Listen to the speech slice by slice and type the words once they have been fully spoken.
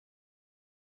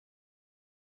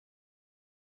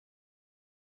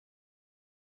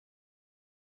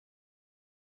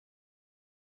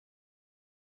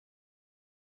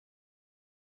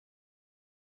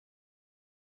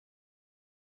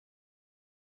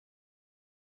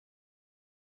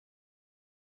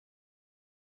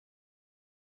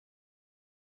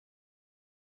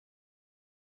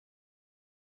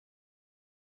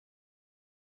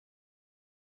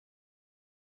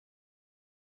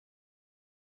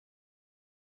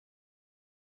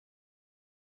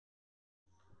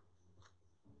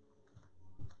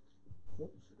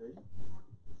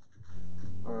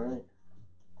Alright.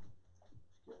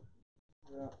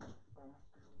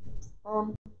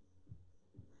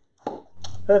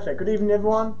 Perfect. Good evening,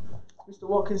 everyone. Mr.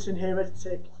 Watkinson here, ready to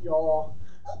take your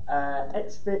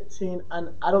XFIT teen and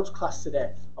adults class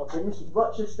today. Okay, Mrs.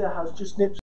 Rochester has just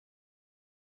nipped.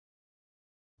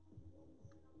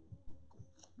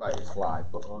 Right, it's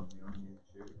live, but only on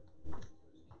YouTube.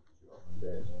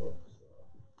 Facebook.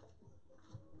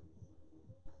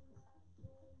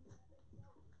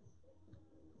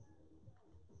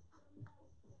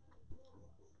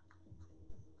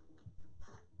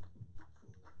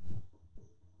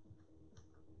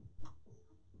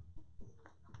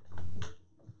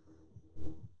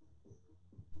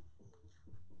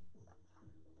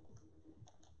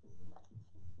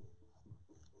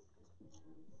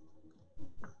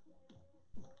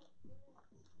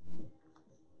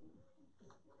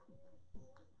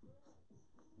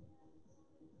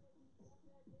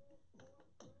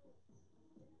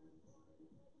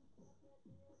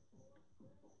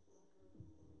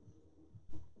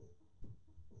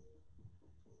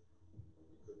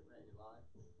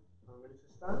 I'm ready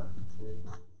to start.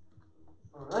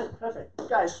 Alright, perfect.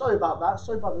 Guys, sorry about that.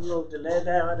 Sorry about the little delay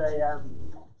there. I had a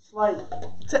slight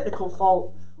technical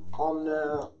fault on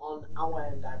our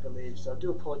end, I believe. So I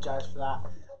do apologise for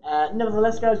that.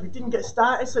 Nevertheless, guys, we didn't get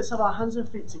started, so let's have our hands and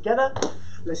feet together.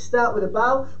 Let's start with a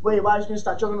bow. Where your wife's going to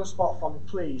start jogging on the spot for me,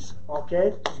 please.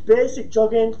 Okay? Just basic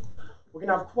jogging. We're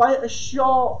going to have quite a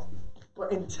short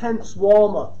but intense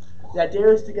warm-up. The idea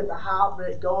is to get the heart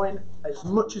rate going as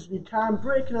much as we can,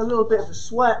 breaking a little bit of the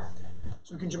sweat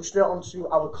so we can jump straight onto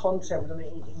our content. We don't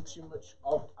need to eat too much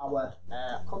of our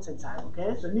content time,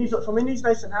 okay? So knees up for me, knees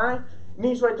nice and high,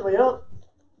 knees right the way up.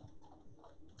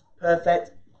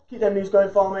 Perfect. Keep them knees going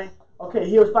for me. Okay,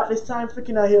 heels back this time,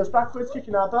 flicking our heels backwards,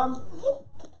 kicking our bum.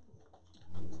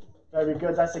 Very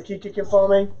good, that's the key kicking for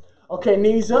me. Okay,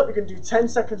 knees up, you can do 10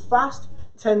 seconds fast,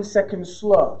 10 seconds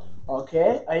slow.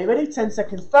 Okay, are you ready? 10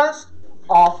 seconds fast,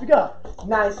 off we go.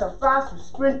 Nice and fast, we're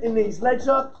sprinting these legs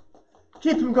up.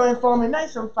 Keep them going for me,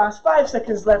 nice and fast. 5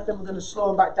 seconds left, then we're going to slow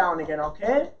them back down again,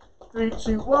 okay? 3,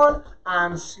 2, 1,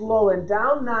 and slowing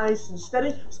down, nice and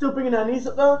steady. Still bringing our knees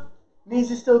up though.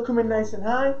 Knees are still coming nice and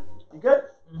high. You good?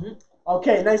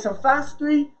 Okay, nice and fast.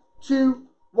 3, 2,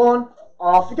 1,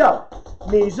 off we go.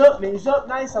 Knees up,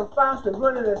 nice and fast. We're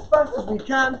running as fast as we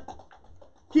can.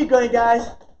 Keep going, guys.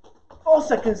 4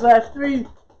 seconds left. 3,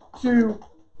 2,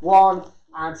 1,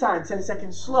 and time. 10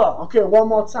 seconds slow. Okay, one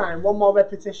more time. One more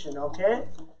repetition, okay?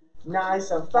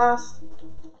 Nice and fast.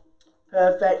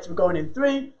 Perfect. We're going in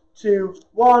 3, 2,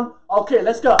 1. Okay,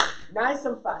 let's go. Nice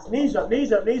and fast. Knees up,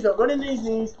 knees up, knees up. Running these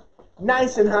knees.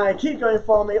 Nice and high. Keep going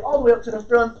for me. All the way up to the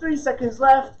front. 3 seconds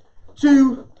left.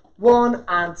 2, 1,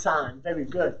 and time. Very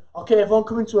good. Okay, everyone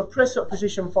come into a press-up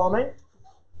position for me.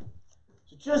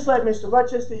 Just like Mr.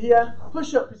 Rochester here,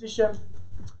 push-up position,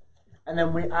 and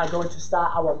then we are going to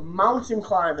start our mountain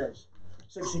climbers.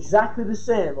 So it's exactly the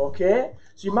same, okay?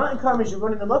 So your mountain climbers, you're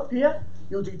running them up here,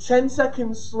 you'll do 10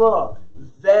 seconds slow,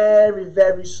 very,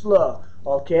 very slow,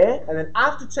 okay? And then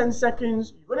after 10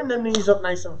 seconds, you're running them knees up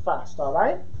nice and fast, all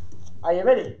right? Are you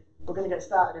ready? We're going to get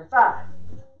started in 5,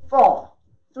 4,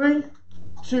 3,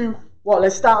 2, 1.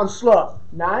 Let's start on slow,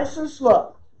 nice and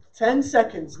slow. 10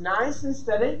 seconds, nice and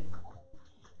steady.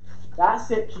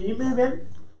 That's it, keep moving.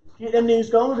 Keep them knees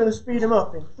going, we're going to speed them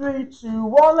up in 3, 2,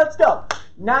 1, let's go.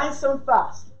 Nice and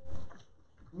fast.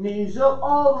 Knees up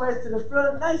all the way to the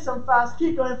front, nice and fast.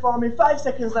 Keep going for me, 5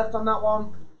 seconds left on that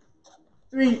one.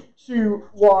 3, 2,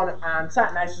 1, and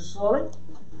tap nice and slowly.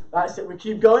 That's it, we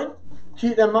keep going.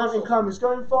 Keep them mountain climbers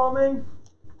going for me.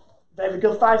 There we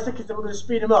go, 5 seconds, then we're going to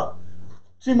speed them up.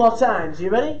 2 more times, you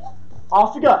ready?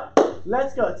 Off we go.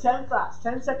 Let's go, 10 fast,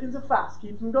 10 seconds of fast.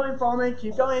 Keep them going for me,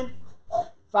 keep going.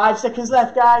 5 seconds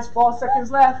left, guys. 4 seconds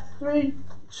left. 3,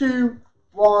 2,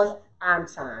 1, and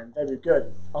time. Very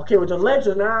good. Okay, we've done legs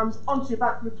and arms. Onto your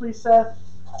back, please, sir.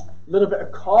 A little bit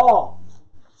of core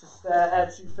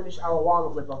to finish our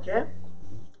warm-up with, okay?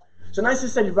 So nice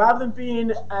and steady. Rather than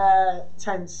being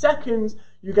 10 seconds,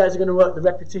 you guys are going to work the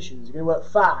repetitions. You're going to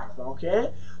work 5,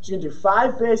 okay? So you're going to do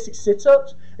 5 basic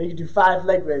sit-ups, and you can do 5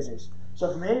 leg raises.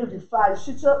 So from here, you'll do 5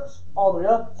 sit-ups, all the way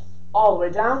up, all the way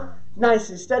down. Nice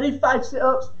and steady, 5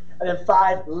 sit-ups, and then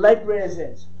 5 leg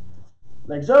raises.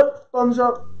 Legs up, thumbs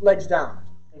up, legs down.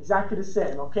 Exactly the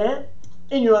same, okay?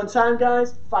 In your own time,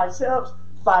 guys. 5 sit-ups,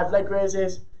 5 leg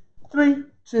raises. 3,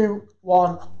 2,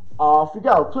 1, off we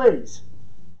go, please.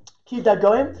 Keep that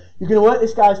going. You're going to work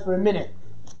this, guys, for a minute.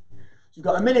 So you've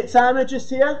got a minute timer just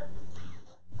here.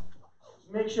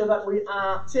 Make sure that we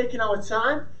are taking our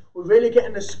time. We're really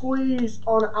getting a squeeze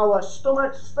on our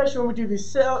stomachs, especially when we do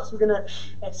these sit-ups. We're going to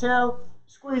exhale,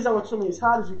 squeeze our tummy as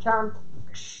hard as we can.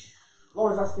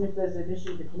 Lauren's asking if there's an issue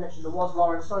with the connection. There was,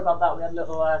 Lauren. Sorry about that. We had a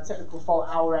little technical fault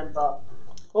at our end, but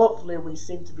hopefully we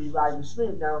seem to be riding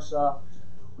smooth now, so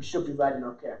we should be riding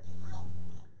okay.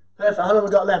 Perfect. How long have we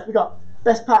got left? We got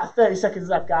best part of 30 seconds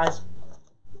left, guys.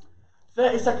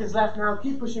 30 seconds left now.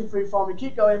 Keep pushing through for me.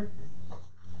 Keep going.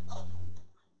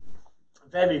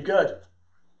 Very good.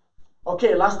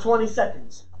 Okay, last 20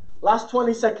 seconds. Last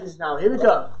 20 seconds now. Here we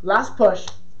go. Last push.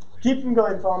 Keep them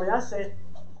going for me. That's it.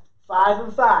 5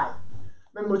 and 5.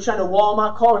 Remember, we're trying to warm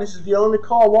our core, and this is the only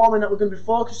core warming that we're going to be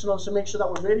focusing on, so make sure that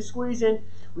we're really squeezing.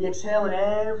 We exhale in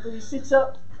every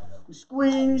sit-up. We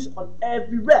squeeze on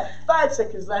every rep. 5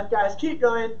 seconds left, guys. Keep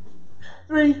going.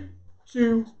 3,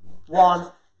 2,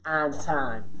 1, and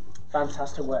time.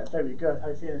 Fantastic work. Very good. How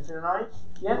are you feeling? Feeling all right?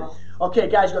 Yeah? Okay,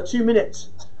 guys, you've got 2 minutes.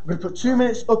 I'm going to put 2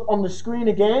 minutes up on the screen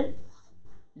again.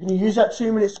 You're going to use that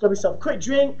 2 minutes to grab yourself a quick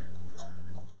drink.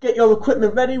 Get your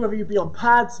equipment ready, whether you be on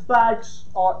pads, bags,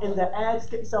 or in the air. Just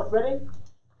get yourself ready.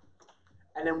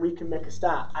 And then we can make a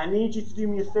start. I need you to do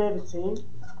me a favour, team.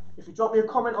 If you drop me a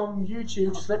comment on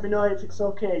YouTube, just let me know if it's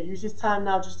okay. Use this time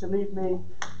now just to leave me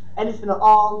anything at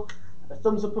all. A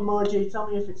thumbs up emoji. Tell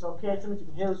me if it's okay. Tell me if you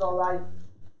can hear us all right.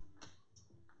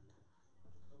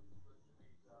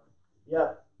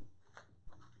 Yeah.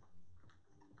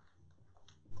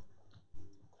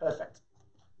 Perfect.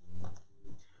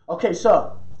 Okay,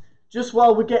 so just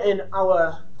while we're getting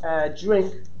our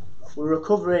drink, we're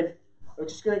recovering, we're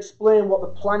just going to explain what the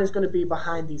plan is going to be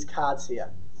behind these cards here.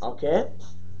 Okay?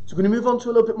 So we're going to move on to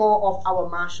a little bit more of our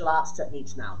martial arts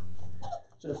techniques now.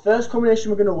 So the first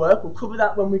combination we're going to work, we'll cover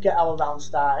that when we get our round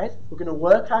started. We're going to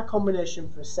work our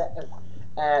combination for a set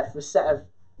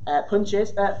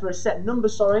number,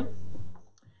 sorry.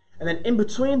 And then in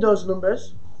between those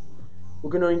numbers, we're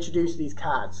going to introduce these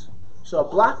cards. So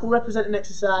black will represent an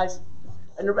exercise,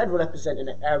 and the red will represent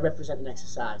an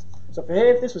exercise. So for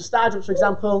here, if this was star jumps, for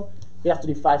example, you have to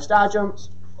do 5 star jumps.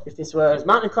 If this was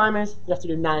mountain climbers, you have to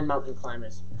do 9 mountain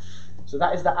climbers. So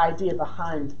that is the idea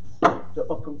behind the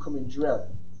up-and-coming drill.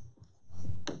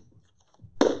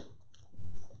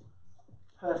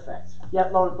 Perfect. Yeah,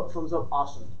 Lauren put thumbs up.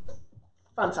 Awesome.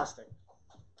 Fantastic.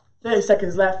 30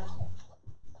 seconds left.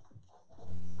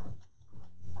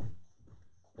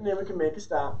 And then we can make a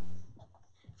start.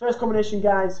 First combination,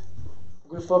 guys,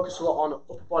 we're going to focus a lot on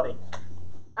upper body.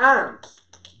 And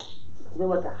we're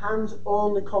going to work a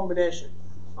hands-only combination.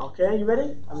 Okay, you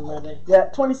ready? I'm ready. Yeah,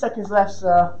 20 seconds left,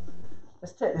 so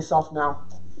let's take this off now.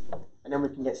 And then we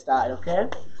can get started, okay?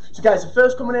 So guys, the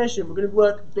first combination, we're going to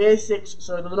work basics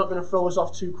so they're not going to throw us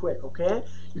off too quick, okay?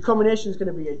 Your combination is going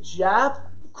to be a jab,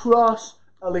 cross,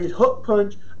 a lead hook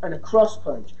punch, and a cross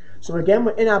punch. So again,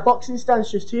 we're in our boxing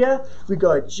stance just here. We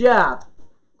go jab,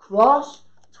 cross,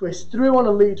 twist through on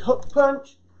a lead hook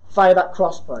punch, fire that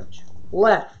cross punch.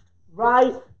 Left,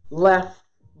 right,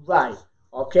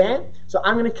 okay? So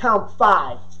I'm going to count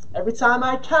 5. Every time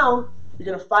I count, you're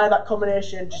going to fire that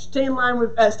combination. Just stay in line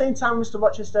with, stay in time with Mr.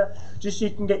 Rochester, just so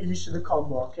you can get used to the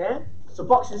combo, okay? So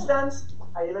boxing stance,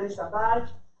 are you ready? Stand by.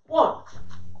 1,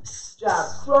 jab,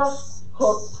 cross,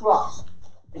 hook, cross.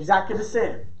 Exactly the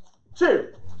same.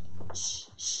 2,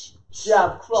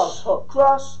 jab, cross, hook,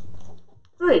 cross.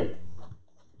 3.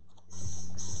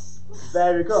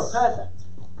 Very good, perfect.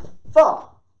 4.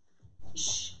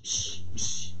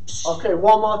 Okay,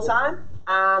 one more time.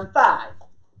 And 5.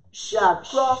 Jab,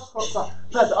 cross, hook, cross.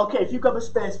 Perfect. Okay, if you've got the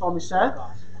space for me, sir.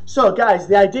 So, guys,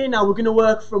 the idea now, we're going to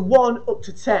work from 1 up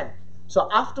to 10. So,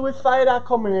 after we've fired our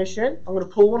combination, I'm going to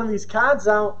pull one of these cards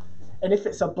out. And if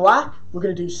it's a black, we're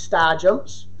going to do star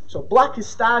jumps. So, black is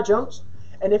star jumps.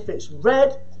 And if it's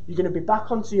red, you're going to be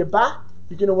back onto your back.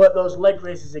 You're going to work those leg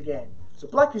raises again. So,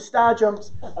 black is star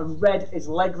jumps and red is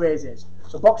leg raises.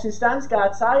 So, boxing stance,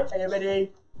 guard tight. Are you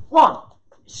ready? 1.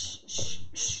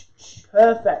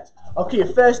 Perfect. Okay, your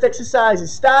first exercise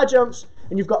is star jumps,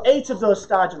 and you've got 8 of those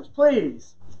star jumps,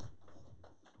 please.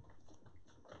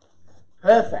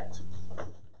 Perfect.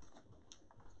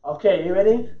 Okay, you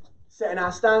ready? Setting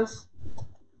our stance.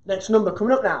 Next number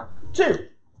coming up now. 2.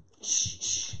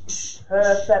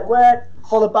 Perfect work.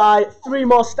 Followed by 3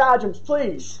 more star jumps,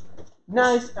 please.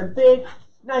 Nice and big,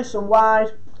 nice and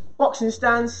wide. Boxing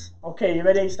stance. Okay, you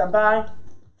ready? Stand by.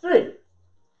 3.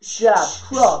 Jab,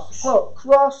 cross, hook,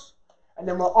 cross. And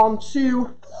then we're on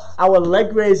to our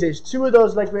leg raises. 2 of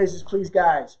those leg raises, please,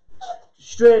 guys.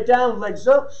 Straight down, legs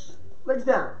up, legs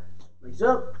down. Legs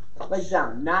up, legs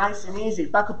down. Nice and easy.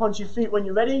 Back up onto your feet when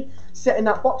you're ready. Setting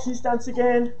that boxing stance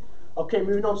again. Okay,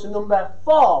 moving on to number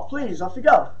 4, please. Off you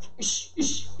go.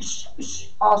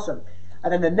 Awesome.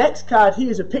 And then the next card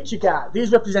here is a picture card.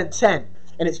 These represent 10,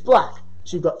 and it's black.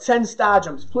 So you've got 10 star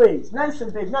jumps, please. Nice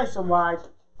and big, nice and wide.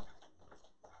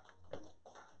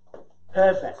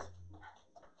 Perfect.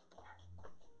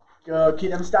 Good,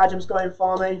 keep them star jumps going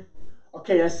for me.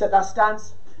 Okay, let's set that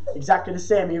stance. Exactly the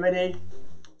same, are you ready?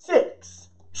 6.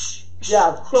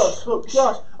 Jab, cross, hook,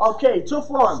 cross. Okay, tough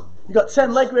one. You got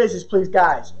 10 leg raises, please,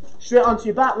 guys. Straight onto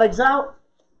your back, legs out,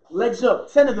 legs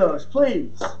up. 10 of those,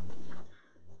 please.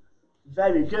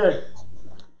 Very good.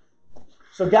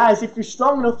 So guys, if you're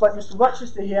strong enough, like Mr.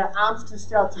 Rochester here, arms can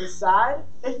stay out to the side.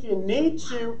 If you need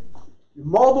to, you're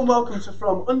more than welcome to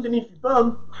throw them underneath your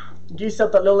bum and give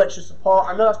yourself that little extra support.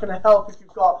 I know that's going to help if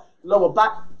you've got lower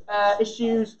back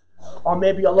issues, or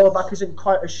maybe your lower back isn't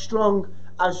quite as strong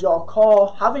as your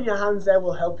core. Having your hands there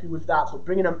will help you with that, but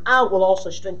bringing them out will also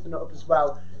strengthen it up as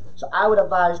well. So I would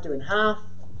advise doing half,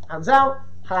 hands out,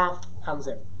 half, hands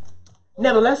in.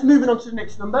 Nevertheless, moving on to the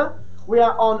next number. We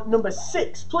are on number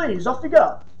 6, please. Off you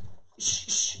go.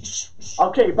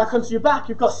 Okay, back onto your back.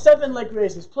 You've got 7 leg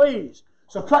raises, please.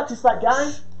 So practice that,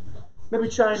 guys. Maybe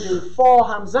try and do 4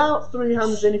 hands out, 3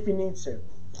 hands in if you need to.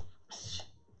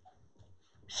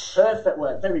 Perfect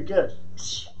work. Very good.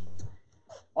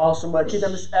 Awesome work. Keep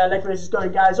them leg raises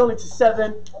going, guys. Only to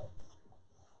 7.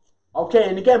 Okay,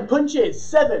 and again, punches.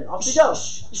 7. Off you go.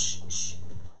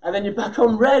 And then you're back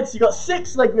on red. So you got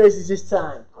 6 leg raises this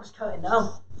time. Oh, it's cutting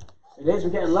down. It is,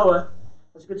 we're getting lower.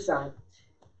 That's a good sign.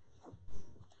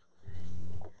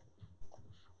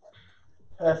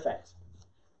 Perfect.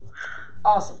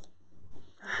 Awesome.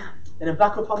 And then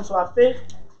back up onto our feet.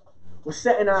 We're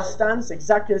setting our stance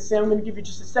exactly the same. I'm going to give you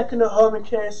just a second at home in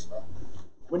case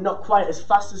we're not quite as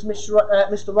fast as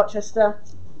Mr. Rochester.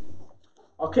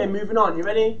 Okay, moving on. You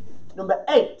ready? Number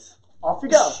 8. Off you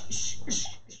go.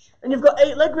 And you've got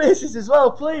 8 leg raises as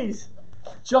well, please.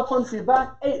 Drop onto your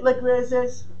back. 8 leg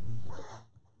raises.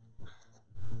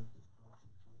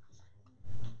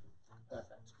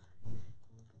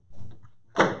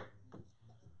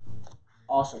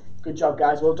 Awesome. Good job,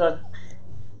 guys. Well done.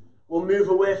 We'll move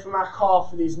away from our core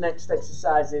for these next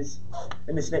exercises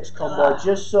in this next combo,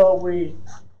 just so we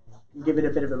can give it a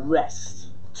bit of a rest.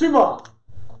 2 more.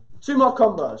 2 more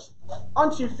combos.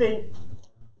 Onto your feet.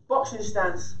 Boxing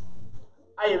stance.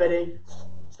 Are you ready?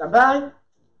 Stand by.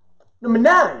 Number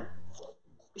 9.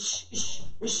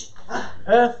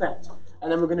 Perfect. And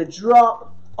then we're going to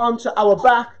drop onto our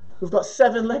back. We've got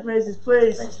 7 leg raises,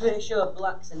 please. Let's make sure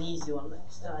black's an easy one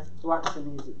next time. Black's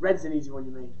an easy. Red's an easy one,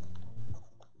 you mean?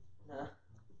 No.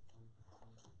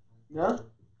 No?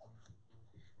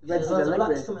 Red's the leg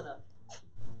black's raise. coming up.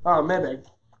 Oh, maybe.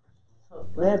 Oh.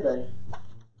 Maybe.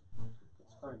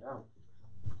 Let's find out.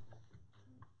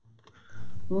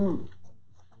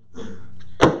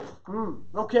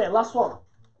 Okay, last one.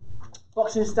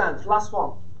 Boxing stance, last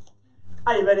one.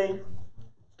 Are you ready?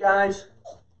 Guys,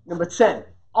 number 10.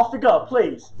 Off you go,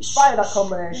 please. Fire that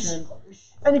combination.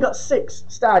 And you got 6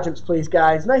 star jumps, please,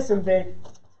 guys. Nice and big,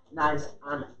 nice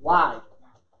and wide.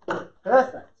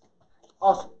 Perfect.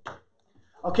 Awesome.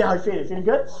 Okay, how you feeling? Feeling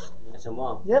good? That's a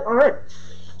one. Yep, alright.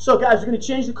 So, guys, we're going to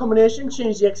change the combination,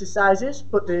 change the exercises,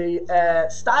 but the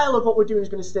style of what we're doing is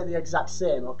going to stay the exact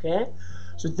same, okay?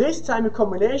 So this time your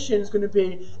combination is going to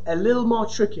be a little more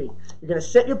tricky. You're going to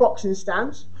set your boxing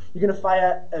stance. You're going to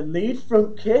fire a lead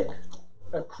front kick,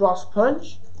 a cross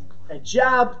punch, a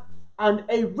jab, and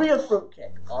a rear front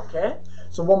kick, okay?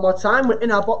 So one more time, we're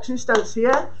in our boxing stance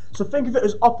here. So think of it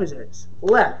as opposites.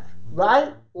 Left,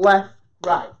 right,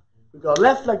 right. We go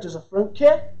left leg does a front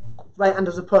kick, right hand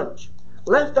does a punch.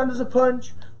 Left hand does a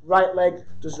punch, right leg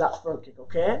does that front kick,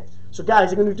 okay? So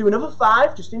guys, you're going to do another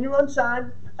 5, just in your own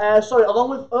time. Along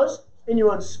with us, in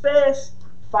your own space,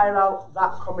 fire out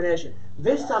that combination.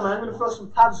 This time I'm going to throw some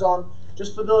pads on,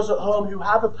 just for those at home who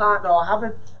have a partner or have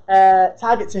a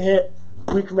target to hit,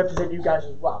 we can represent you guys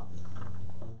as well.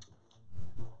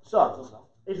 So,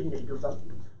 if you can get your gloves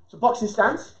on. So boxing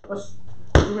stance, we're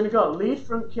going to go lead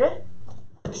front kick,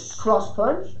 cross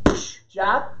punch,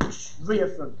 jab, rear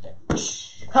front kick.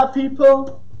 Have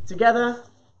people together,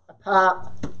 apart,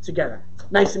 together.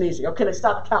 Nice and easy. Okay, let's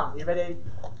start the count. Are you ready?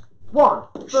 1,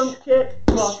 front kick,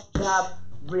 cross, jab,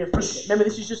 rear front kick. Remember,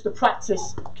 this is just the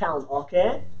practice count,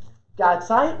 okay? Guard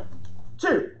tight.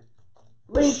 2,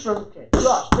 lead front kick,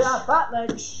 cross, jab, back leg,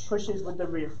 pushes with the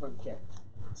rear front kick.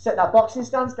 Set that boxing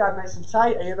stance, guard nice and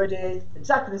tight. Are you ready?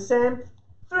 Exactly the same.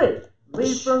 3,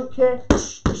 lead front kick,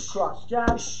 cross,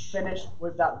 jab, finish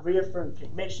with that rear front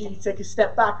kick. Make sure you take a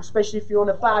step back, especially if you're on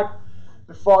a bag,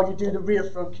 before you do the rear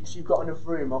front kick so you've got enough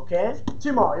room, okay?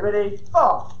 2 more, you ready?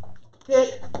 4,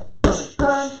 kick,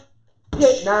 punch,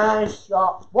 kick, nice,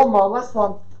 drop. 1 more, last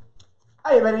one.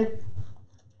 Are you ready?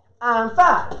 and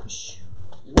 5.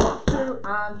 1, 2,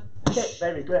 and kick.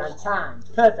 Very good, and time.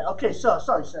 Perfect. Okay, so,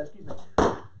 sorry sir, excuse me.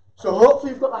 So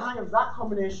hopefully you've got the hang of that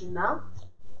combination now.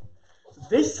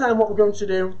 This time what we're going to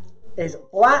do is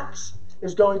blacks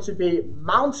is going to be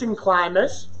mountain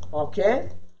climbers, okay?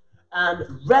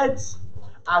 And reds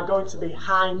are going to be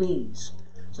high knees.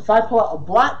 So if I pull out a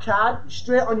black card,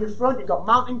 straight on your front, you've got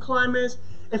mountain climbers.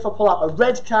 If I pull out a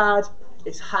red card,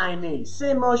 it's high knees.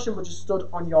 Same motion, but just stood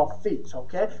on your feet,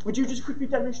 okay? Would you just quickly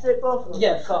demonstrate both of them?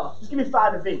 Yeah, of course. Just give me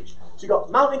 5 of each. So you've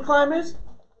got mountain climbers,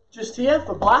 just here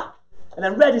for black, and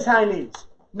then red is high knees.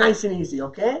 Nice and easy,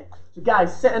 okay? So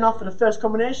guys, setting off for the first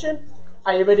combination.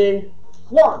 Are you ready?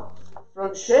 1,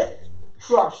 front kick,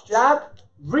 cross jab,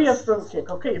 rear front kick.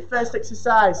 Okay, your first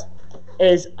exercise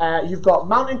is you've got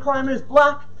mountain climbers,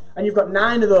 black, and you've got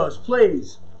 9 of those,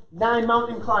 please. 9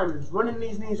 mountain climbers, running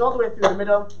these knees all the way through the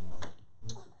middle.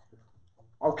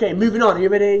 Okay, moving on. Are you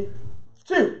ready?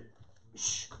 2.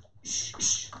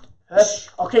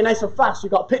 Okay, nice and fast.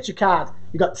 You've got a picture card.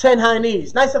 You've got 10 high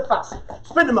knees. Nice and fast.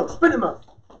 Sprint them up, sprint them up.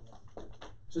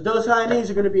 So those high knees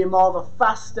are going to be more of a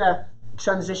faster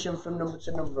transition from number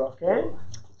to number, okay?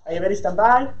 Are you ready? Stand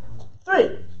by.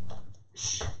 3.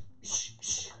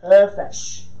 Perfect.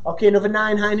 Okay, another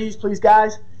 9 high knees, please,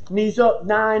 guys. Knees up.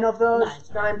 9 of those.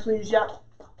 9, please, yeah.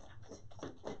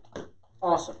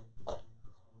 Awesome.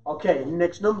 Okay,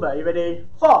 next number. Are you ready?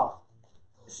 4.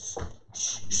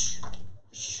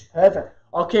 Perfect.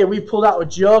 Okay, we pulled out a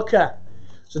joker.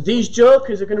 So these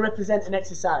jokers are going to represent an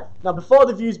exercise. Now, before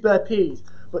they've used burpees,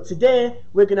 but today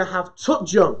we're going to have tuck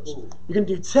jumps. You're going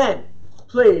to do 10,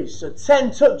 please. So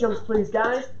 10 tuck jumps, please,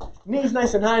 guys. Knees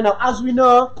nice and high. Now, as we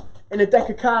know, in a deck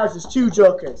of cards, there's 2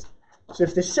 jokers. So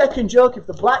if the second joker, if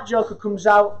the black joker comes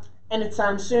out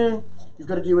anytime soon, you've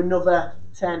got to do another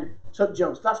 10 tuck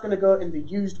jumps. That's going to go in the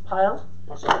used pile,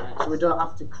 so we don't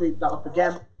have to creep that up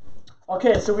again.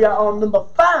 Okay, so we are on number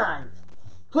 5,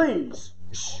 please.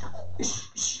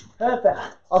 Perfect.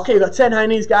 Okay, we've got 10 high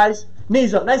knees, guys.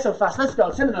 Knees up, nice and fast. Let's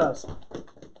go, 10 of those.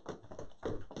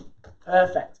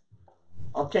 Perfect.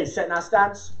 Okay, setting our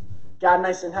stance. Guard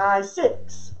nice and high.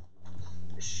 6.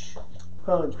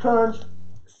 Punch, punch.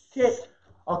 Kick.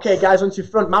 Okay, guys, onto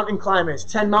your front. Mountain climbers.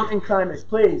 10 mountain climbers,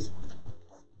 please.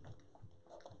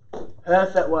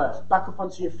 Perfect work. Back up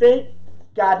onto your feet.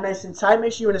 Guard nice and tight.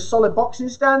 Make sure you're in a solid boxing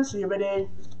stance. Are you ready?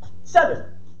 7.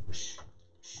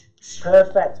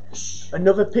 Perfect.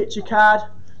 Another picture card.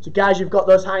 So guys, you've got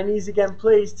those high knees again,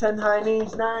 please. 10 high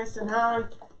knees, nice and high.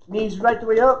 Knees right the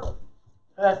way up.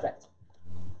 Perfect.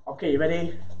 Okay, you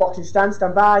ready? Boxing stance,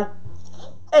 stand by.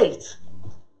 8.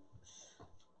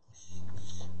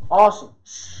 Awesome.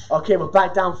 Okay, we're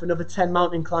back down for another 10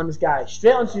 mountain climbers, guys.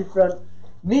 Straight onto your front.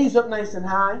 Knees up nice and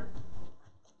high.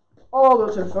 All the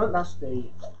way to the front. That's the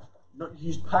not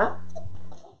used pat.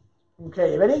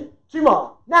 Okay, you ready? 2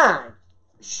 more. 9.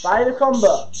 Fire the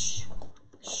combo.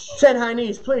 10 high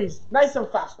knees, please. Nice and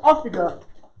fast. Off you go.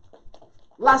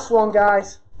 Last one,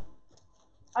 guys.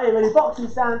 Are you ready? Boxing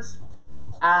stance.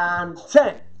 And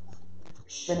 10.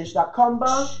 Finish that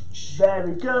combo.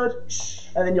 Very good.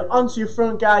 And then you're onto your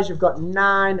front, guys. You've got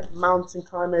 9 mountain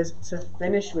climbers to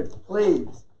finish with,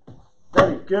 please.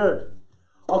 Very good.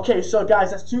 Okay, so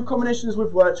guys, that's 2 combinations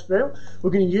we've worked through. We're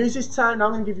going to use this time now.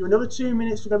 I'm going to give you another 2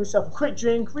 minutes to grab yourself a quick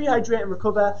drink, rehydrate and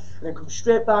recover, and then come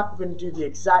straight back. We're going to do the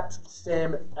exact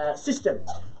same system.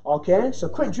 Okay, so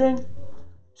quick drink,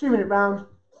 2-minute round,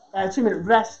 2-minute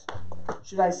rest,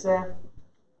 should I say.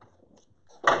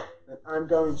 And I'm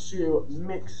going to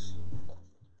mix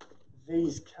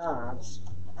these cards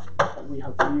that we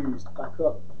have used back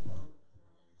up.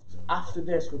 So after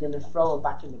this, we're going to throw them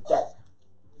back in the deck.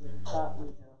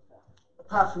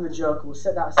 Apart from the joker, we'll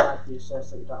set that aside for you, sir,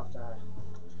 so you don't have to.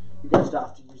 You guys don't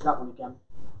have to use that one again.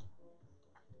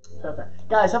 Perfect,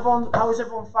 guys. How is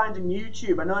everyone finding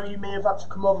YouTube? I know you may have had to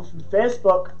come over from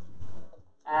Facebook.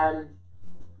 I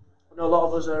know a lot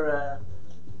of us are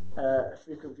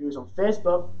frequent viewers on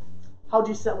Facebook. How do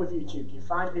you set with YouTube? Do you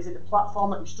find is it the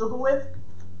platform that you struggle with?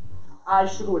 I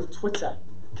struggle with Twitter.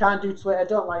 Can't do Twitter.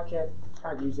 Don't like it.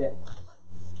 Can't use it.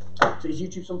 So is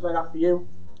YouTube something like that for you?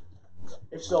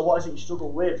 If so, what is it you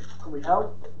struggle with? Can we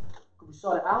help? Can we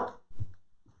sort it out?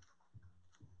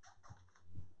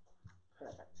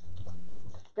 Perfect.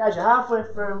 Guys, you're halfway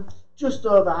through, just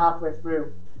over halfway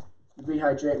through the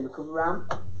rehydrate and recover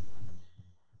round.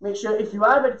 Make sure if you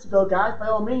are ready to go, guys, by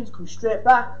all means, come straight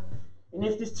back. And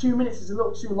if this 2 minutes is a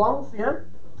little too long for you,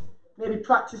 maybe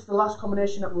practice the last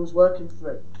combination that we was working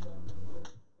through.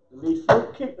 The lead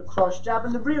front kick, the cross jab,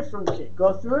 and the rear front kick.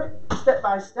 Go through it step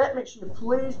by step. Make sure you're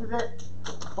pleased with it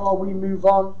before we move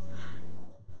on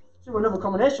to another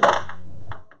combination.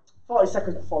 40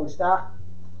 seconds before we start.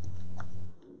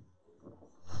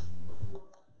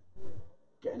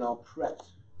 Getting all prepped.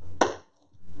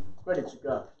 Ready to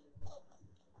go.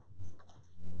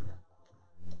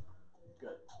 Good.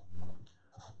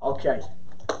 Okay.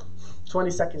 20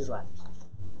 seconds left.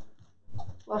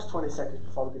 Last 20 seconds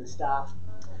before we're going to start.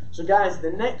 So guys,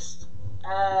 the next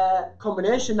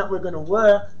combination that we're going to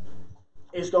work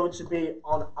is going to be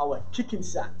on our kicking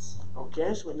stance.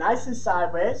 Okay, so we're nice and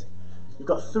sideways. We've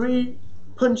got 3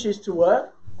 punches to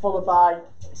work, followed by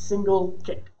a single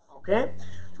kick. Okay, so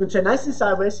we're going to turn nice and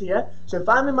sideways here. So if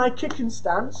I'm in my kicking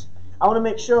stance, I want to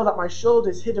make sure that my shoulder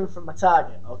is hidden from my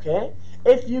target. Okay,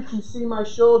 if you can see my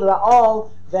shoulder at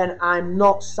all, then I'm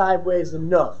not sideways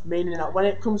enough, meaning that when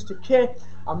it comes to kick,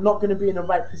 I'm not going to be in the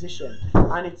right position.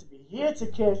 I need to be here to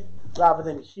kick rather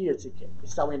than here to kick.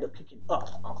 This is how we end up kicking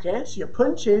up. Okay, so your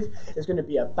punches is going to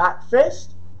be a back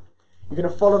fist. You're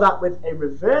going to follow that with a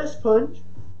reverse punch.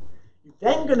 You're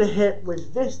then going to hit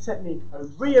with this technique, a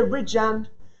rear ridge hand,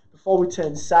 before we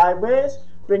turn sideways,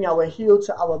 bring our heel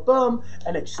to our bum,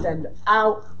 and extend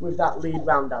out with that lead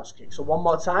roundhouse kick. So one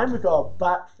more time, we go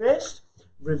back fist,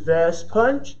 reverse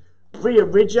punch, rear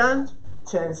ridge hand,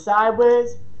 turn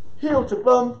sideways, heel to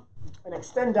bum, and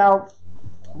extend out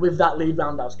with that lead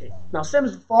roundhouse kick. Now, same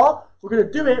as before, we're going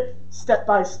to do it step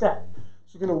by step.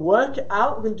 So we're going to work it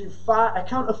out. We're going to do a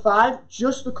count of 5,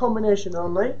 just the combination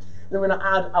only. Then we're going to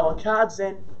add our cards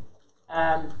in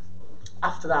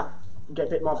after that and get a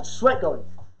bit more of a sweat going.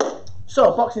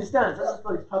 So, boxing stance. Let's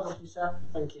put his pads on for you, sir.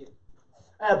 Thank you.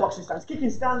 Boxing stance. Kicking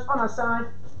stance on our side.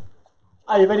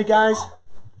 Are you ready, guys?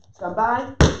 Stand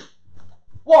by.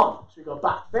 1. So we go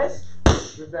back fist,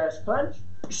 reverse punch,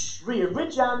 rear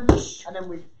ridge hand, and then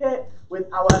we hit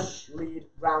with our lead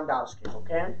roundhouse kick,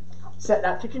 okay? Set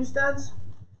that kicking stance,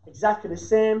 exactly the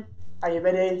same. Are you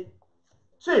ready?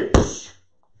 2.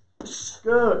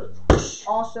 Good.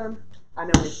 Awesome.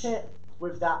 And then we hit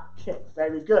with that kick.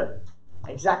 Very good.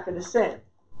 Exactly the same.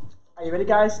 Are you ready,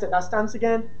 guys? Set that stance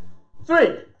again.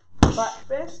 3. Back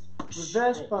fist,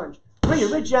 reverse punch, rear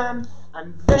ridge hand,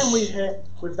 and then we hit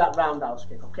with that roundhouse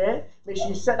kick, okay? Make sure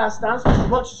you set that stance. If you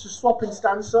want us to swap in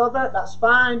stance over, that's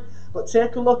fine. But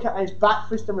take a look at his back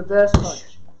fist and reverse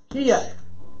punch. Here,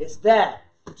 it's there.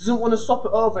 He doesn't want to swap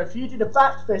it over. If you did a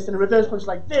back fist and a reverse punch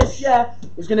like this, yeah,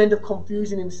 he's going to end up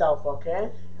confusing himself,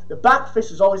 okay? The back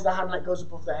fist is always the hand that goes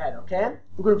above the head, okay?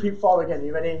 We're going to repeat 4 again. Are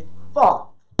you ready? 4.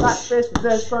 Back fist,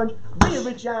 reverse punch, rear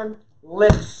ridge hand,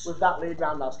 lift with that lead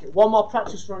roundhouse kick. One more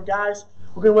practice run, guys.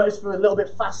 We're going to work this for a little bit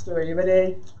faster. Are you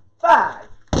ready? 5.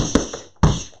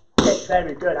 Okay,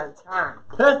 very good. And time.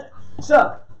 Perfect.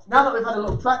 So, now that we've had a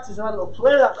little practice and had a little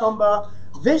play of that combo,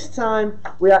 this time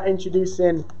we are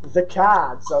introducing the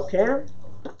cards, okay?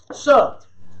 So,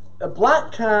 the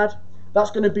black card,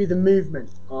 that's going to be the movement,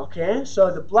 okay?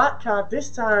 So, the black card, this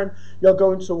time, you're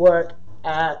going to work,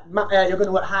 your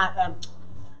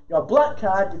black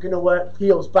card, you're going to work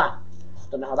heels back.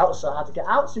 Don't know how that was so hard to get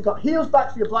out. So you've got heels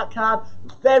back for your black card.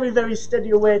 Very, very steady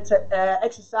away to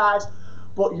exercise.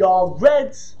 But your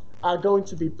reds are going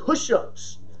to be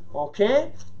push-ups.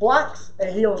 Okay? Blacks are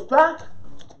heels back.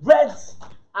 Reds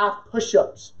are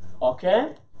push-ups.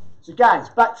 Okay? So guys,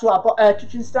 back to our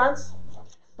kicking stance.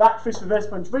 Back fist, reverse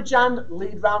punch, ridge hand,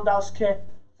 lead roundhouse kick,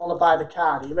 followed by the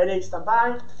card. Are you ready? Stand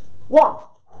by. 1.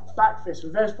 Back fist,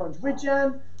 reverse punch, ridge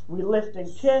hand. We lift and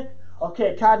kick.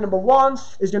 Okay, card number 1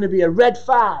 is going to be a red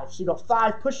 5. So you've got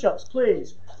 5 push-ups,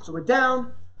 please. So we're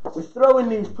down. We're throwing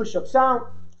these push-ups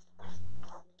out.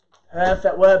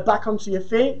 Perfect. We're back onto your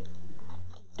feet.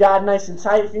 Guard nice and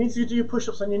tight. If you need to do your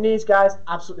push-ups on your knees, guys,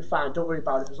 absolutely fine. Don't worry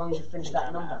about it as long as you finish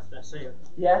that number.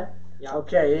 Yeah? Yeah.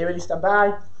 Okay, are you ready? Stand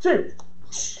by. 2.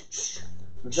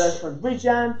 Reverse punch, ridge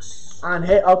hand, and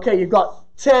hit. Okay, you've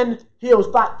got 10 heels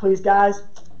back, please, guys.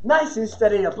 Nice and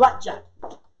steady. A blackjack.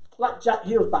 Blackjack,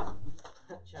 heels back.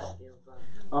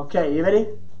 Okay, you ready?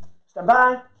 Stand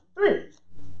by. 3.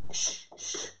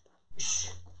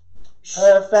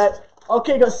 Perfect.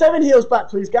 Okay, got 7 heels back,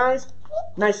 please, guys.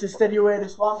 Nice and steady away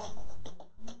this one.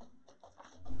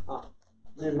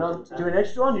 Moving on. Do an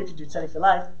extra one. You can do 10 if you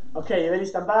like. Okay, you ready?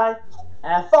 Stand by.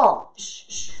 4.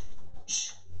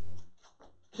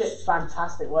 Okay,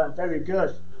 fantastic work. Very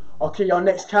good. Okay, your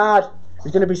next card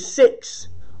is going to be 6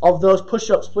 of those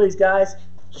push-ups, please, guys.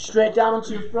 Straight down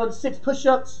onto your front. 6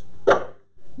 push-ups.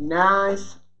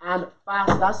 Nice and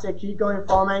fast. That's it. Keep going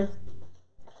for me.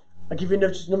 I'll give you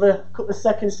just another couple of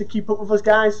seconds to keep up with us,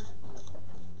 guys.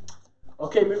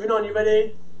 Okay, moving on. You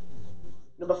ready?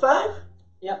 Number 5?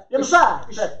 Yep. Number 5.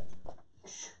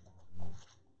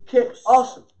 Okay,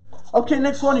 awesome. Okay,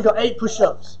 next one. You got 8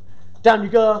 push-ups. Down you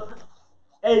go.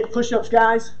 8 push-ups,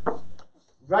 guys.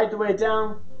 Right the way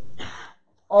down.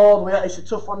 all the way up. It's a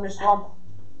tough one, this one.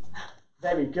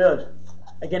 Very good.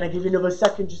 Again, I give you another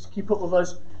second just to keep up with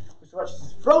us. Mr. Watch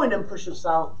is throwing them push-ups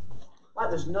out like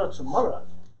there's no tomorrow.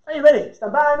 Are you ready?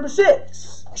 Stand by, number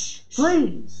 6.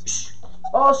 Please.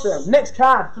 Awesome. Next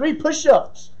card, 3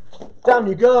 push-ups. Down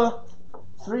you go.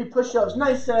 3 push-ups.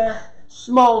 Nice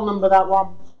small number, that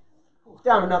one.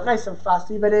 Down and up, nice and fast.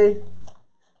 Are you ready?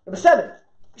 Number 7.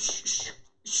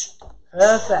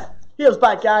 Perfect. Heels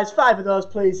back, guys. 5 of those,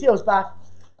 please. Heels back.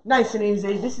 Nice and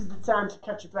easy. This is the time to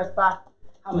catch your breath back.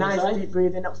 Nice deep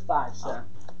breathing. Up to 5, sir.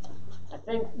 I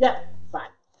think, yeah, 5.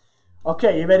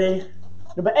 Okay, you ready?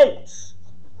 Number 8.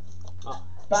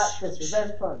 Back twist,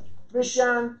 reverse punch. Reach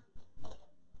down.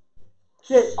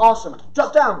 Kick, awesome.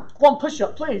 Drop down. 1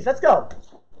 push-up, please. Let's go.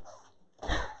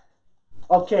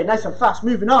 Okay, nice and fast.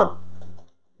 Moving on.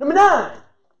 Number 9.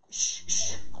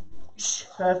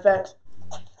 Perfect.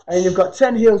 And you've got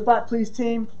 10 heels back, please,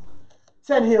 team.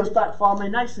 10 heels back for me.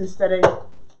 Nice and steady.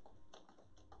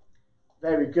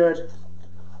 Very good.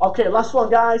 Okay, last one,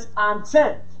 guys. And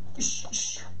 10.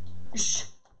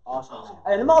 Awesome.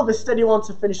 And more of a steady one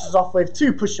to finish us off with.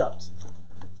 2 push-ups.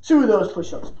 2 of those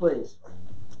push-ups, please.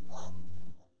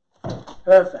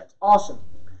 Perfect. Awesome.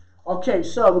 Okay,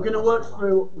 so we're going to work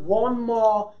through one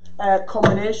more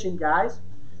combination, guys,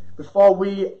 before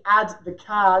we add the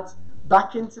cards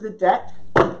back into the deck,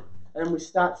 and we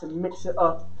start to mix it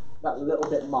up that little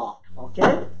bit more.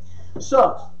 Okay?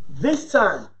 So, this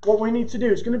time, what we need to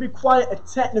do is going to be quite a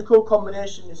technical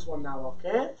combination, this one now,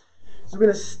 okay? So we're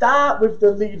going to start with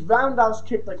the lead roundhouse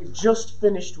kick like we just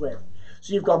finished with.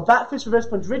 So you've got back fist, reverse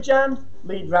punch, ridge hand,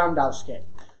 lead roundhouse kick.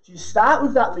 So you start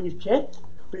with that lead kick,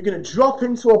 but you're going to drop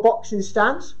into a boxing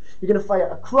stance. You're going to fire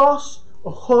a cross,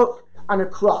 a hook, and a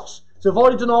cross. So I've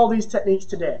already done all these techniques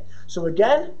today. So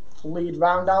again, lead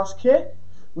roundhouse kick.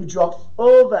 We drop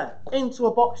over into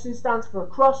a boxing stance for a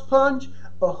cross punch,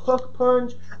 a hook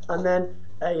punch, and then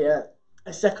a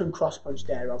second cross punch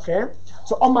there, okay?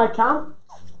 So on my count,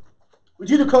 we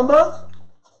do the combo,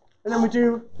 and then we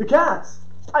do the cards.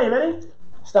 Are you ready?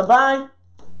 Stand by.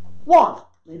 1.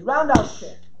 Lead roundhouse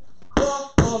kick.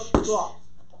 Cross, cross, cross.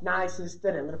 Nice and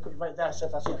steady. I'm going to put you right there, so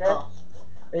if that's okay. Are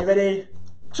you ready?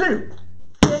 2.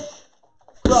 Kick.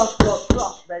 Cross, cross,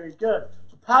 cross. Very good.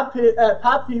 So pad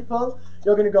people,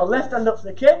 you're going to go left hand up for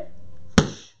the kick,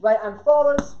 right hand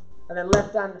forwards, and then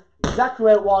left hand exactly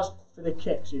where it was for the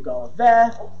kick. So you go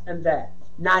there and there.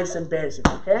 Nice and basic,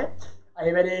 okay? Are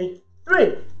you ready?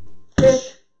 3. Kick.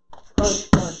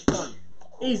 Punch, punch, punch.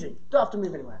 Easy. Don't have to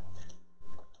move anywhere.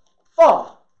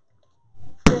 4.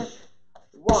 Kick.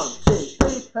 1, 2,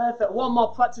 3. Perfect. One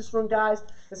more practice run, guys.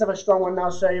 Let's have a strong one now.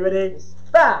 So you ready?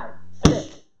 5.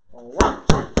 Kick. 1,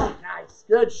 2, 3. Nice.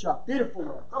 Good shot. Beautiful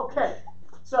work. Okay.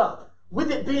 So, with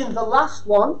it being the last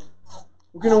one,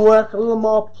 we're going to work a little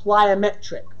more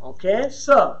plyometric. Okay?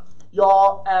 So,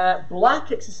 your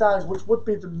black exercise, which would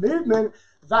be the movement,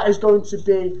 that is going to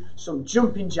be some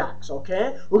jumping jacks,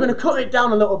 okay? We're going to cut it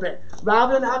down a little bit.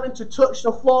 Rather than having to touch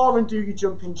the floor and do your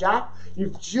jumping jack,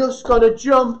 you've just got to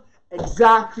jump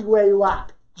exactly where you are.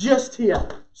 Just here.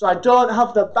 So I don't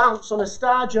have the bounce on a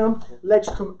star jump, legs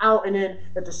come out and in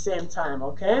at the same time,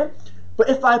 okay? But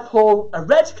if I pull a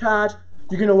red card,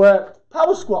 you're going to work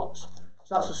power squats.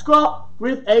 So that's a squat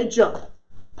with a jump.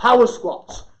 Power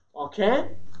squats,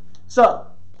 okay? So,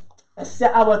 let's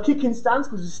set our kicking stance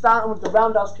because we're starting with the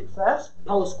roundhouse kick first.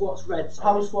 Power squats red.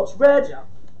 Power squats red. Yeah.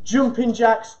 Jumping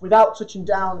jacks without touching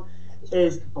down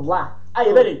is black. Are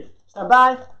you ready? Stand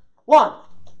by. 1.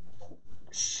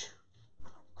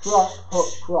 Cross, hook,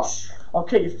 cross.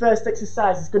 Okay, your first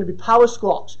exercise is going to be power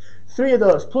squats. 3 of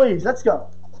those, please. Let's go.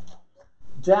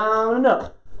 Down and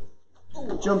up.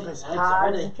 Jump as high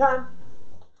as you can.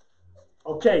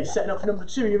 Okay, setting up for number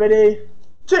 2. You ready?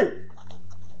 2.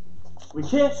 We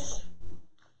kiss.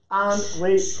 And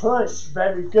we punch.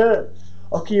 Very good.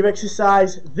 Okay, your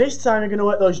exercise. This time you're going to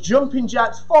work those jumping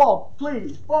jacks. 4,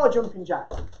 please. 4 jumping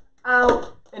jacks.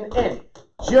 Out and in.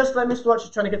 Just like Mr. Watch is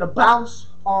trying to get the bounce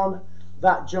on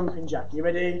that jumping jack. You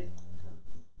ready?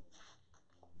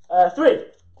 3.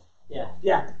 Yeah.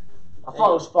 Yeah. I thought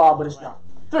it was 4, but it's not.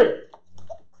 3.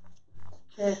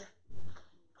 Kick.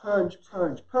 Punch,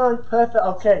 punch, punch. Perfect.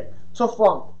 Okay. Tough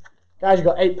one. Guys, you've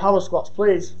got 8 power squats,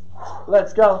 please.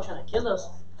 Let's go. Trying to kill us.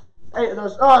 8 of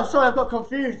those. Oh, sorry, I've got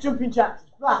confused. Jumping jacks is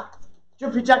black.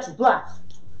 Jumping jacks is black.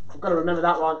 I've got to remember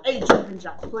that one. 8 jumping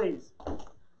jacks, please.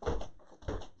 I'm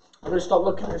going to stop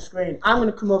looking at the screen. I'm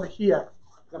going to come over here.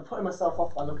 I'm putting myself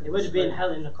off by looking at the screen. It would have been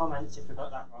hell in the comments if we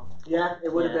got that wrong. Yeah,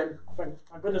 it would have been.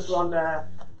 My goodness, we're on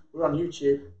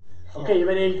YouTube. Okay, you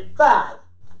ready? 5.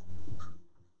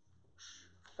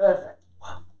 Perfect.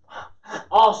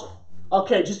 Awesome.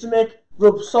 Okay, just to make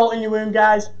Rub salt in your wound,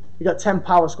 guys. You got 10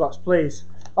 power squats, please.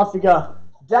 Off you go.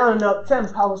 Down and up,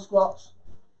 10 power squats.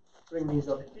 Bring these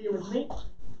over here with me.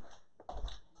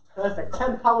 Perfect,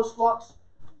 10 power squats.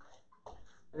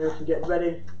 And then we can get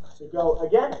ready to go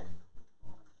again.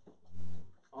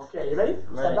 Okay, you ready?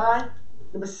 Stand by.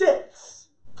 Number 6.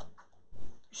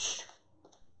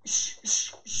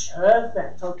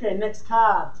 Perfect. Okay, next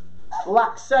card.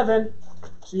 Black 7.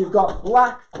 So you've got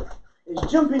black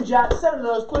is jumping jack. 7 of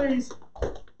those, please.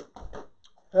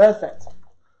 Perfect.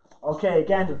 Okay,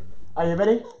 again. Are you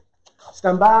ready?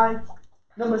 Stand by.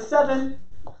 Number 7.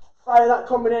 Fire that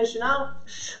combination out.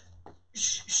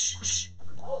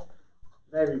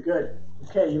 Very good.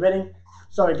 Okay, you ready?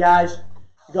 Sorry, guys.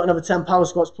 You got another 10 power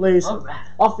squats, please. Alright.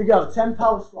 Off we go. 10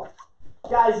 power squats.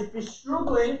 Guys, if you're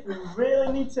struggling, if you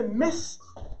really need to miss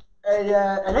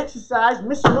an exercise,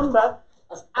 miss a number,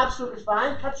 that's absolutely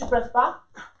fine. Catch your breath back.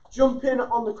 Jump in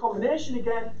on the combination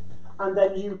again, and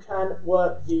then you can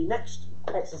work the next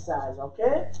exercise,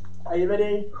 okay? Are you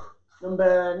ready?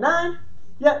 Number 9?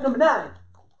 Yeah, number 9.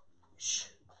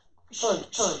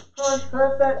 Punch.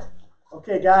 Perfect.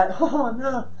 Okay, guys. Oh,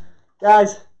 no.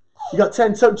 Guys, you got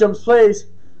 10 tuck jumps, please.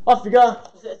 Off you go.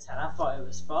 Was it a 10? I thought it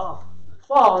was 4.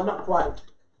 4, not quite.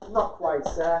 Not quite,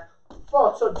 sir.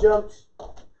 4 tuck jumps.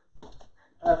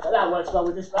 Perfect. That works well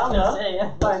with this round, no?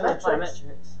 Yeah. Plyometrics.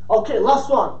 Okay, last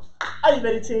one. Are you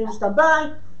ready, team? Stand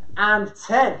by. And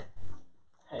 10.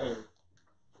 Hey.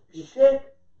 You shake.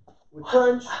 We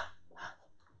punch.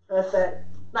 Perfect.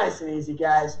 Nice and easy,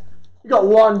 guys. You got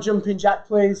 1 jumping jack,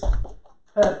 please.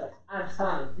 Perfect. And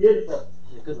time. Beautiful.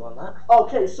 It's a good one, that.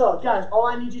 Okay, so guys, all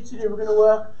I need you to do, we're going to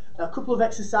work a couple of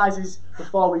exercises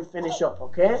before we finish up,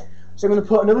 okay? So I'm going to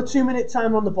put another 2-minute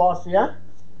timer on the board for you.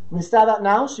 We're going to start that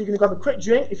now, so you're going to grab a quick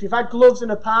drink. If you've had gloves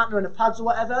and a partner and a pads or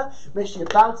whatever, make sure you're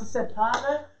bound to said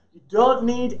partner. You don't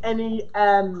need any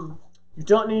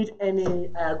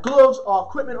gloves or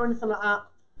equipment or anything like that.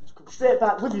 Just come straight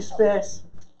back with your space.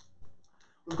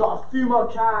 We've got a few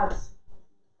more cards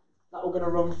that we're going to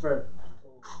run through.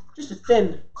 Just a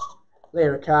thin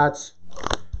layer of cards.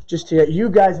 Just here, you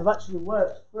guys have actually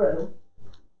worked through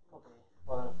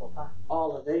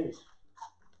all of these.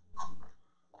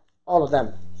 All of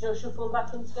them. Should I shuffle them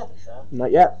back in together, sir?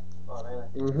 Not yet. Oh,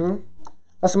 really?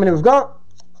 That's how many we've got.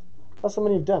 That's how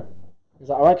many you've done. Is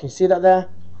that alright? Can you see that there?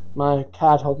 My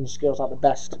card holding skills are the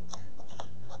best.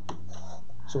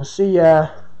 So we'll see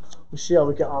how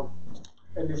we get on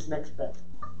in this next bit.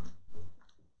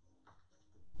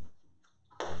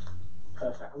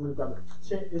 Perfect. I'm going to grab it.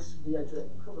 Take this dehydrator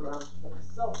and come around like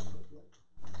myself.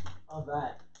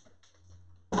 Alright.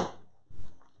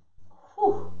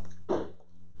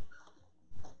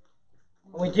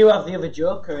 We do have the other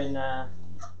Joker in that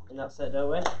set, don't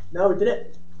we? No, we did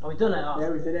it. Oh, we done it? Oh. Yeah,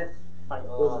 we did it. Thank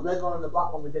There was the red one and the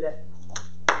black one, we did it.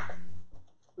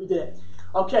 We did it.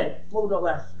 Okay, what we got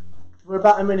left? We're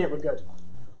about a minute, we're good.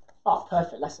 Oh,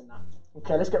 perfect, less than that.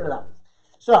 Okay, let's get rid of that.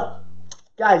 So,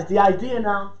 guys, the idea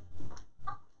now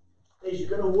is you're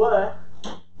going to work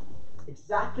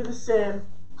exactly the same,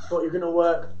 but you're going to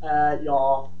work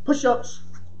your push-ups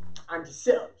and your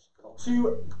sit-ups.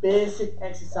 2 basic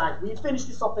exercises. We finished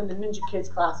this off in the Ninja Kids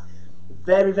class.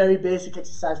 Very, very basic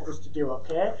exercise for us to do,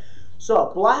 okay?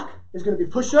 So, black is going to be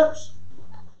push-ups.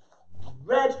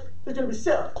 Red is going to be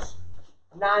sit-ups.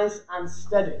 Nice and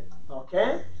steady,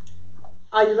 okay?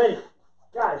 Are you ready?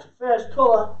 Guys, your first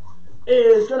colour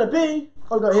is going to be,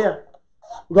 what have we got here?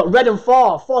 We've got red and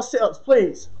 4. 4 sit-ups,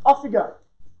 please. Off you go.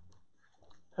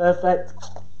 Perfect.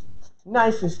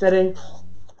 Nice and steady.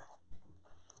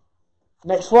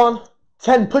 Next one.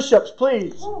 10 push-ups,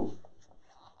 please.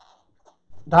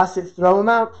 That's it. Throw them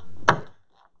out.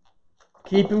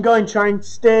 Keep them going. Try and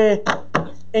stay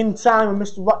in time with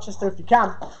Mr. Rochester if you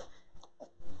can.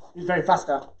 He's very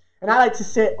faster. And I like to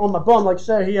sit on my bum like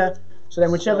so here. So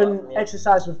then whichever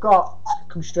exercise we've got,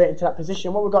 come straight into that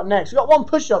position. What we've got next? We've got 1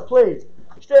 push-up, please.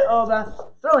 Straight over,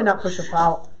 throwing that push-up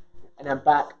out, and then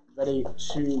back, ready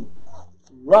to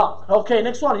rock. Okay,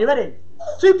 next one. Are you ready?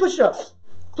 2 push-ups.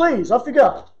 Please, off you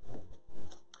go.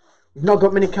 We've not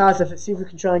got many cards left. Let's see if we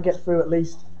can try and get through at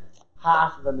least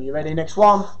half of them. Are you ready? Next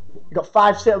one. We've got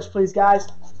 5 sit-ups, please, guys.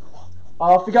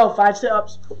 Off we go. 5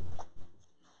 sit-ups.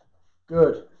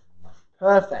 Good.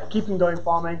 Perfect. Keep them going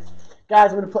for me.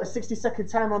 Guys, I'm going to put a 60-second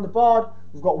timer on the board.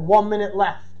 We've got 1 minute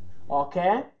left.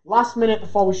 Okay? Last minute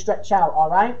before we stretch out,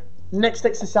 alright? Next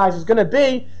exercise is going to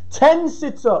be 10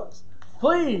 sit-ups.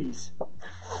 Please.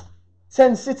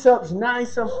 10 sit-ups,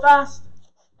 nice and fast.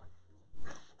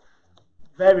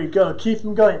 Very good. Keep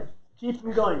them going. Keep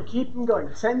them going. Keep them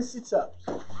going. 10 sit-ups.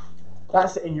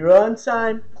 That's it in your own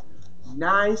time.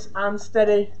 Nice and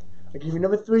steady. I'll give you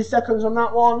another 3 seconds on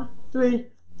that one. 3,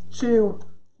 2,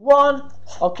 1.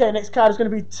 Okay, next card is going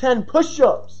to be 10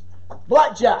 push-ups.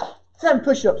 Blackjack. 10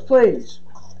 push-ups, please.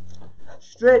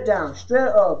 Straight down, straight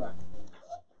over.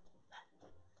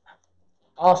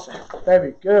 Awesome.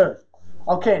 Very good.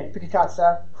 Okay, pick a card,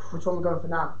 sir. Which one we're going for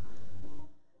now?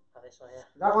 This one, yeah.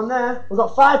 That one there. We've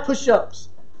got 5 push-ups.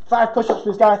 5 push-ups for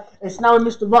this guy. It's now in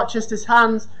Mr. Rochester's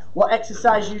hands. What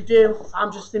exercise you do,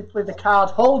 I'm just simply the card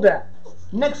holder.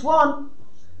 Next one.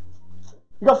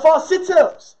 You've got 4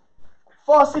 sit-ups.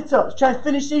 4 sit-ups. Try and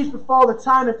finish these before the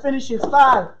timer finishes.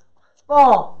 5,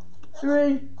 4,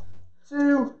 3,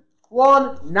 2,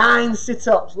 1. 9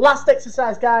 sit-ups. Last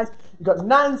exercise, guys. You've got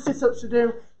 9 sit-ups to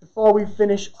do before we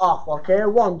finish off. Okay?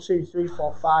 1, 2, 3,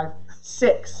 4, 5,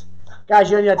 6.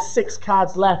 Guys, you only had 6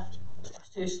 cards left. It's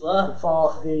too slow.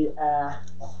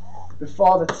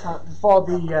 Before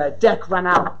the deck ran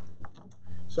out.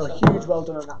 So huge well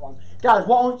done on that one. Guys,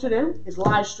 what I want you to do is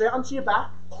lie straight onto your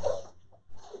back.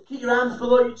 Keep your hands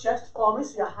below your chest for me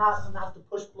so your heart doesn't have to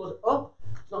push blood up.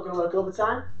 It's not going to work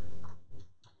overtime.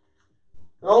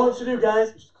 And all I want you to do, guys,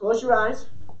 is just close your eyes.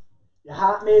 Your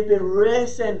heart may be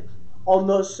racing on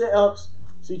those sit-ups,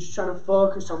 so you're just trying to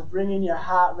focus on bringing your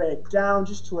heart rate down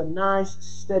just to a nice,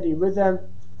 steady rhythm.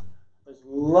 As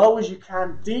low as you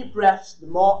can. Deep breaths. The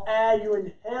more air you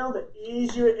inhale, the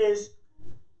easier it is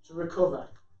to recover.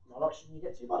 The more oxygen you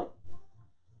get to your body.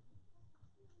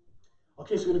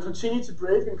 Okay, so we're going to continue to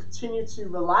breathe. We're going to continue to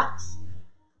relax.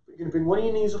 You're going to bring one of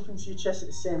your knees up into your chest at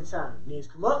the same time. Knees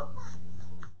come up.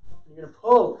 You're going to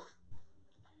pull.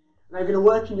 Now you're going to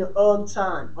work in your own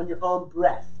time, on your own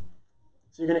breath.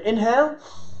 So you're going to inhale.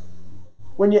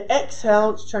 When you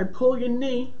exhale, just try and pull your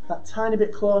knee that tiny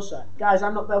bit closer. Guys,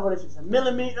 I'm not there if it's a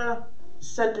millimetre, a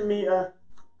centimetre,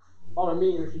 or a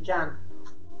metre if you can.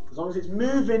 As long as it's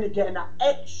moving, you're getting that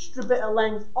extra bit of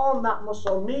length on that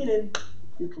muscle, meaning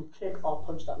you can kick or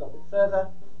punch that a little bit further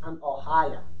and or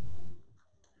higher.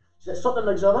 So let's swap the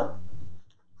legs over.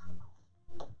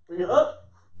 Bring it up.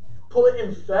 Pull it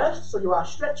in first, so you are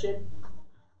stretching.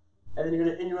 And then you're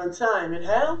going to, in your own time,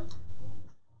 inhale,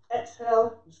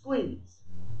 exhale, and squeeze.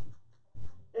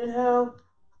 Inhale,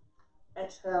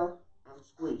 exhale, and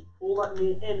squeeze. Pull that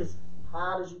knee in as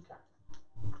hard as you can.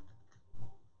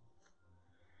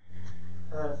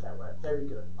 Perfect work. Very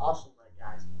good. Awesome work,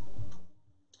 guys.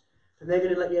 And then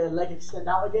you're going to let your leg extend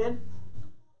out again.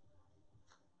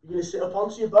 You're going to sit up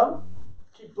onto your bum.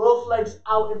 Keep both legs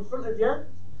out in front of you.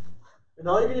 And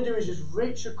all you're going to do is just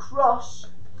reach across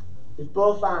with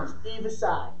both arms, either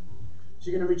side. So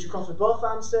you're going to reach across with both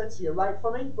arms, sir, to your right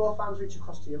for me. Both arms reach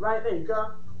across to your right. There you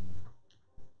go.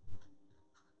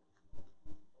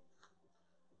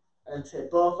 And take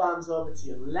both arms over to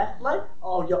your left leg,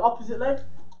 or your opposite leg.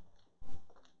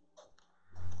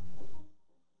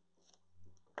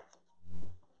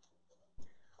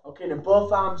 Okay, then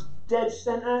both arms dead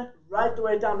center, right the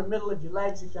way down the middle of your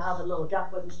legs if you have a little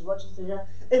gap like Mr. Rochester here.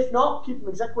 If not, keep them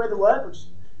exactly where they were, but just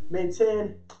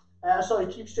maintain,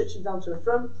 keep stretching down to the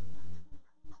front.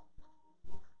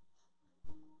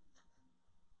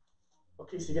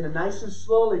 Okay, so you're going to nice and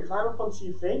slowly climb up onto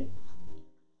your feet.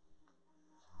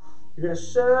 You're going to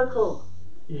circle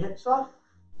your hips off.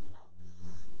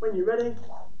 When you're ready,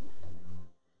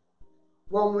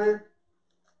 one way,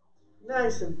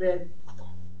 nice and big,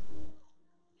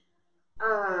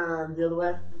 and the other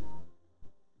way.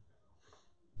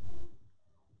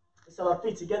 Let's have our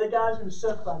feet together, guys. We're going to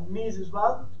circle our knees as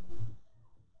well.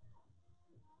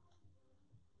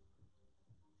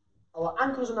 Our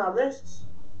ankles and our wrists.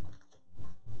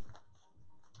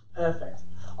 Perfect.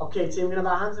 Okay, team, we're going to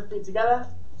have our hands and feet together.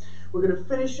 We're going to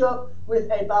finish up with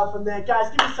a bow from there.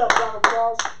 Guys, give yourself a round of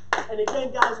applause. And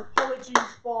again, guys, apologies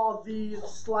for the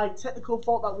slight technical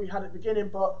fault that we had at the beginning,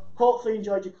 but hopefully you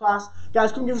enjoyed your class.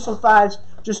 Guys, come give us some 5s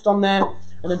just on there.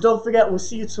 And then don't forget, we'll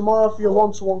see you tomorrow for your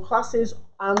one-to-one classes,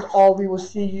 and or we will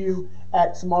see you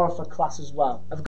tomorrow for class as well.